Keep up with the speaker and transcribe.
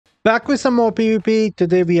Back with some more PvP.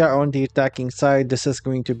 Today we are on the attacking side. This is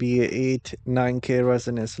going to be a 8-9k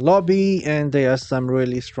resonance lobby, and there are some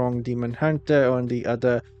really strong demon hunter on the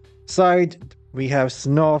other side. We have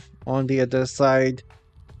Snuff on the other side.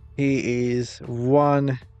 He is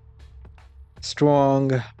one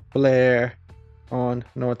strong player on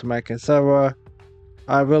North American server.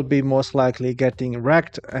 I will be most likely getting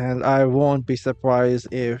wrecked, and I won't be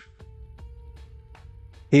surprised if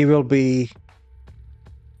he will be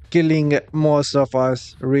killing most of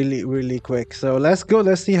us really quick. So let's go.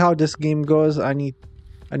 Let's see how this game goes. I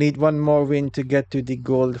need one more win to get to the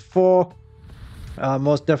gold 4.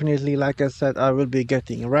 Most definitely, like I said, I will be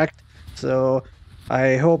getting wrecked. So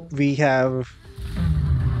I hope we have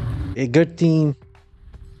a good team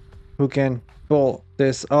who can pull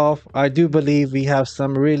this off. I do believe we have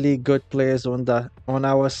some really good players on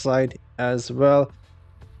our side as well.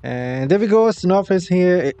 And there we go. Snuff is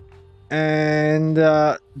here, and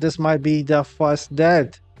this might be the first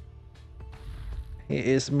dead. He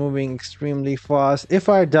is moving extremely fast. If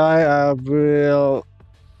I die, I will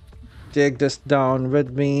take this down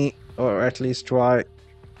with me, or at least try.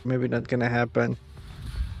 Maybe not gonna happen.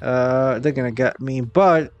 They're gonna get me,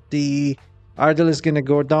 but the idol is gonna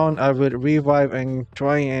go down. I will revive and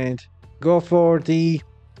try and go for the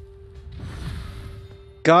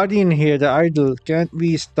guardian here, the idol. Can't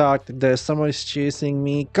we start this? Someone is chasing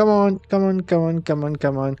me. Come on, come on, come on, come on,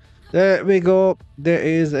 come on. There we go. There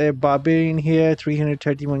is a barbarian here,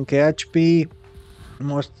 331k HP.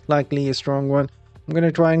 Most likely a strong one. I'm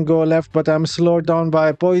gonna try and go left, but I'm slowed down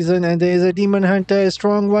by poison, and there is a demon hunter, a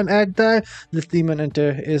strong one at that. This demon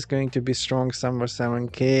hunter is going to be strong, somewhere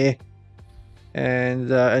 7k,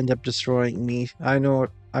 and end up destroying me. I know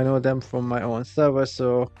them from my own server,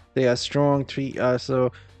 so they are strong.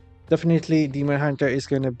 So definitely demon hunter is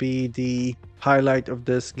gonna be the highlight of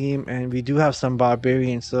this game, and we do have some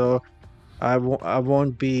barbarians, so I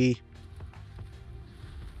won't be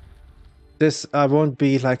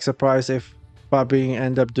like surprised if barbarian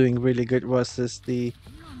end up doing really good versus the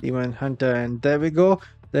demon hunter. And there we go.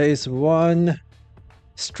 There is one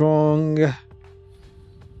strong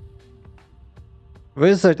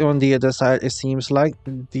wizard on the other side. It seems like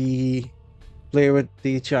the player with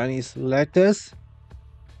the Chinese letters.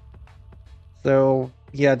 So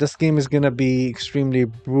yeah, this game is gonna be extremely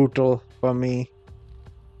brutal for me.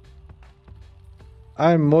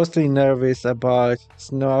 I'm mostly nervous about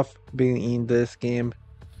Snuff being in this game.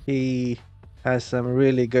 He has some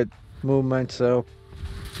really good movement, so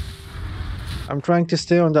I'm trying to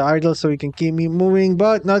stay on the idle so he can keep me moving,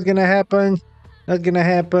 but not gonna happen. Not gonna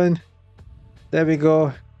happen. There we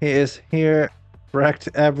go. He is here. Wrecked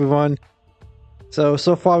everyone. So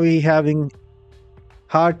far we having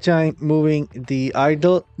hard time moving the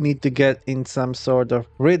idle. Need to get in some sort of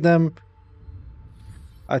rhythm.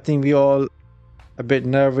 I think we all a bit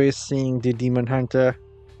nervous seeing the demon hunter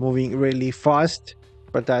moving really fast,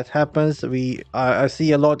 but that happens. I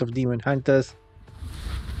see a lot of demon hunters,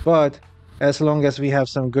 but as long as we have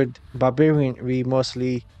some good barbarian, we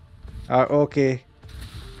mostly are okay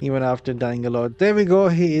even after dying a lot. There we go.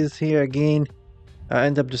 He is here again.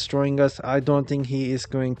 End up destroying us. I don't think he is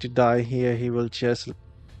going to die here. He will just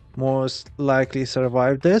most likely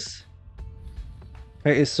survive this.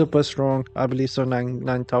 He is super strong. I believe so.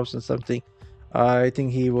 9,000 something. I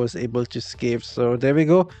think he was able to escape. So there we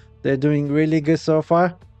go. They're doing really good so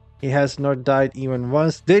far. He has not died even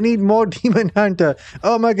once. They need more demon hunter.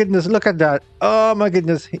 Oh my goodness, look at that. Oh my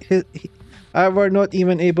goodness. I were not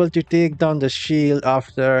even able to take down the shield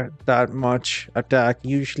after that much attack.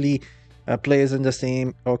 Usually players in the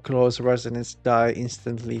same or close resonance die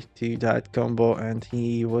instantly to that combo, and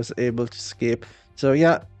he was able to escape. So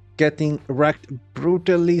yeah, getting wrecked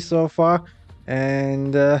brutally so far,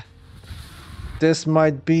 and this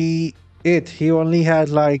might be it. He only had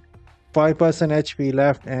like 5% HP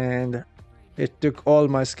left, and it took all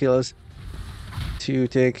my skills to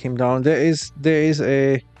take him down. There is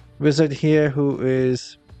a wizard here who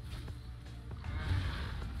is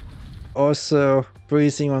also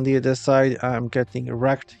freezing on the other side. I'm getting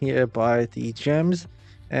wrecked here by the gems,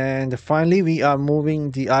 and finally we are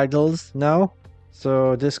moving the idols now.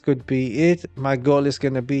 So this could be it. My goal is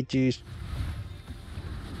gonna be to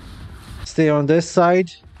stay on this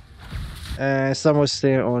side, and someone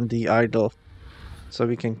stay on the idol, so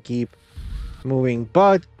we can keep moving.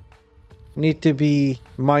 But need to be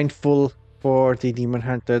mindful for the demon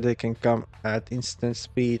hunter. They can come at instant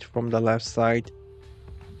speed from the left side.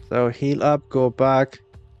 So heal up, go back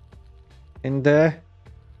in there.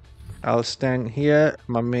 I'll stand here.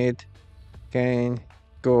 My mate can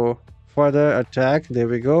go further attack. There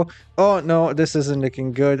we go. Oh no, this isn't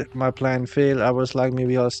looking good. My plan failed. I was like,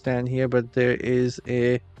 maybe I'll stand here, but there is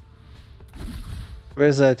a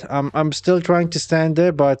wizard. I'm still trying to stand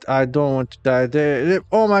there, but I don't want to die there.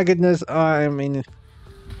 Oh my goodness, I mean,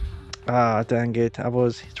 dang it. I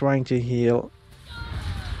was trying to heal.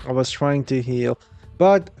 I was trying to heal.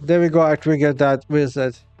 But there we go. I triggered that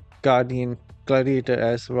wizard guardian gladiator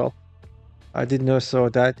as well. I did not saw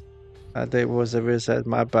that. There was a wizard,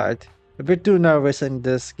 my bad. A bit too nervous in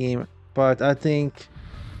this game, but I think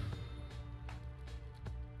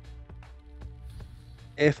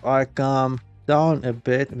if I calm down a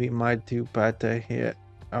bit, we might do better here.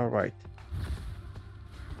 Alright.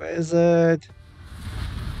 Wizard.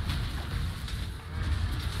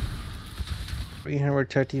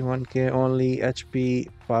 331k only HP.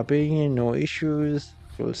 Barbarian, no issues.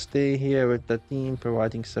 We'll stay here with the team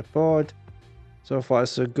providing support. So far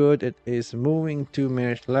so good. It is moving. 2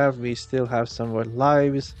 minutes left. We still have some more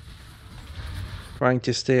lives. Trying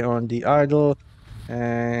to stay on the idle.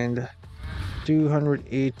 And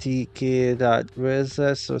 280k that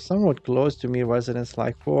wizard. So somewhat close to me. Residents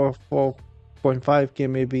like 4.5k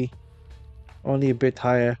maybe. Only a bit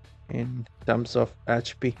higher in terms of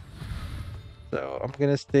HP. So I'm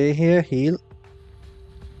gonna stay here, heal.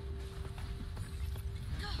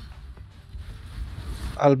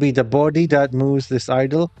 I'll be the body that moves this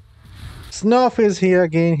idol. Snuff is here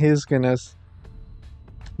again. He's gonna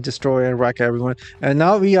destroy and wreck everyone. And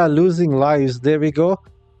now we are losing lives. There we go.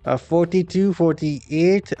 42,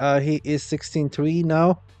 48. He is 16-3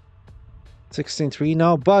 now. 16-3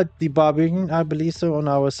 now. But the barbarian, I believe so, on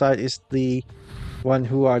our side is the one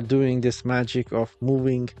who are doing this magic of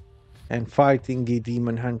moving and fighting the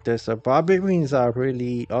demon hunters. So barbarians are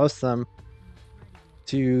really awesome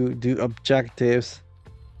to do objectives.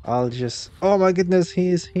 I'll just... Oh my goodness, he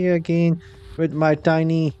is here again with my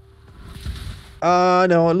tiny...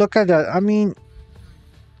 no, look at that. I mean,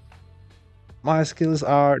 my skills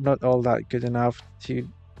are not all that good enough to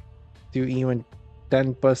do even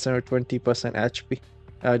 10% or 20%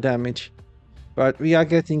 HP damage. But we are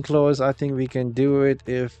getting close. I think we can do it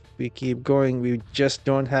if we keep going. We just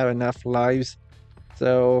don't have enough lives.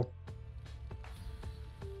 So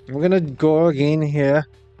we're gonna go again here.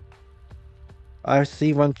 I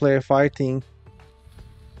see one player fighting.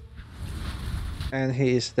 And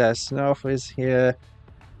he is there. Snuff is here.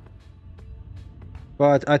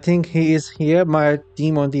 But I think he is here. My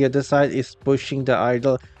team on the other side is pushing the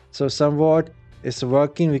idol. So somewhat it's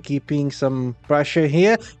working. We're keeping some pressure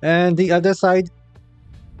here. And the other side,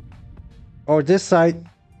 or this side,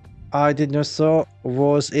 I did not so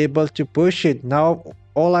was able to push it. Now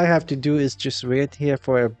all I have to do is just wait here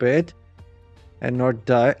for a bit and not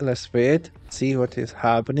die. Let's wait. See what is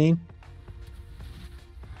happening.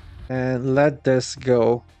 And let this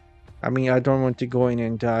go. I mean, I don't want to go in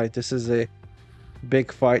and die. This is a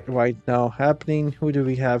big fight right now happening. Who do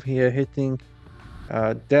we have here hitting?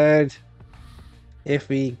 Dead. If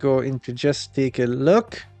we go into just take a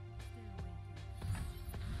look.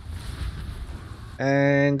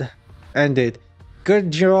 And ended.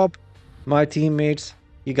 Good job, my teammates.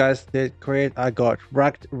 You guys did great. I got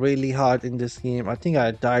wrecked really hard in this game. I think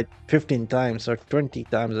I died 15 times or 20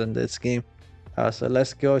 times in this game. So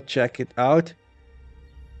let's go check it out.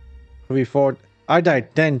 We fought. I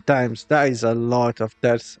died 10 times. That is a lot of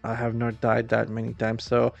deaths. I have not died that many times.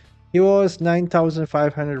 So he was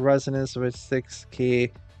 9,500 resonance with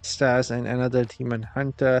 6k stars and another demon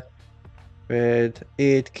hunter with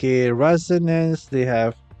 8k resonance. They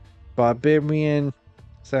have barbarian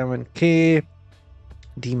 7k,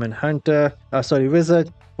 demon hunter,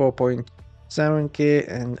 wizard 4.7k,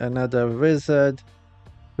 and another wizard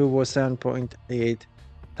who was 7.8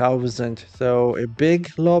 thousand. So a big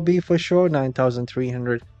lobby for sure.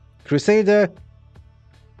 9,300 crusader.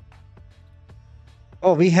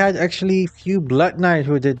 Oh, we had actually few blood knight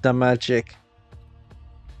who did the magic,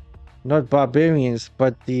 not barbarians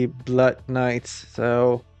but the blood knights.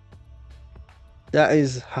 So that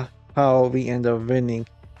is how we end up winning.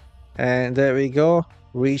 And there we go,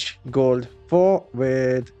 reach gold 4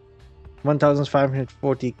 with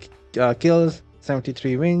 1,540 kills,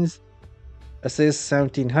 73 wins, assist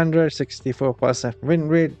 1700, 64% win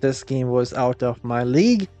rate. This game was out of my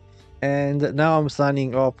league, and now I'm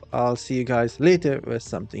signing off. I'll see you guys later with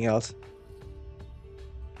something else.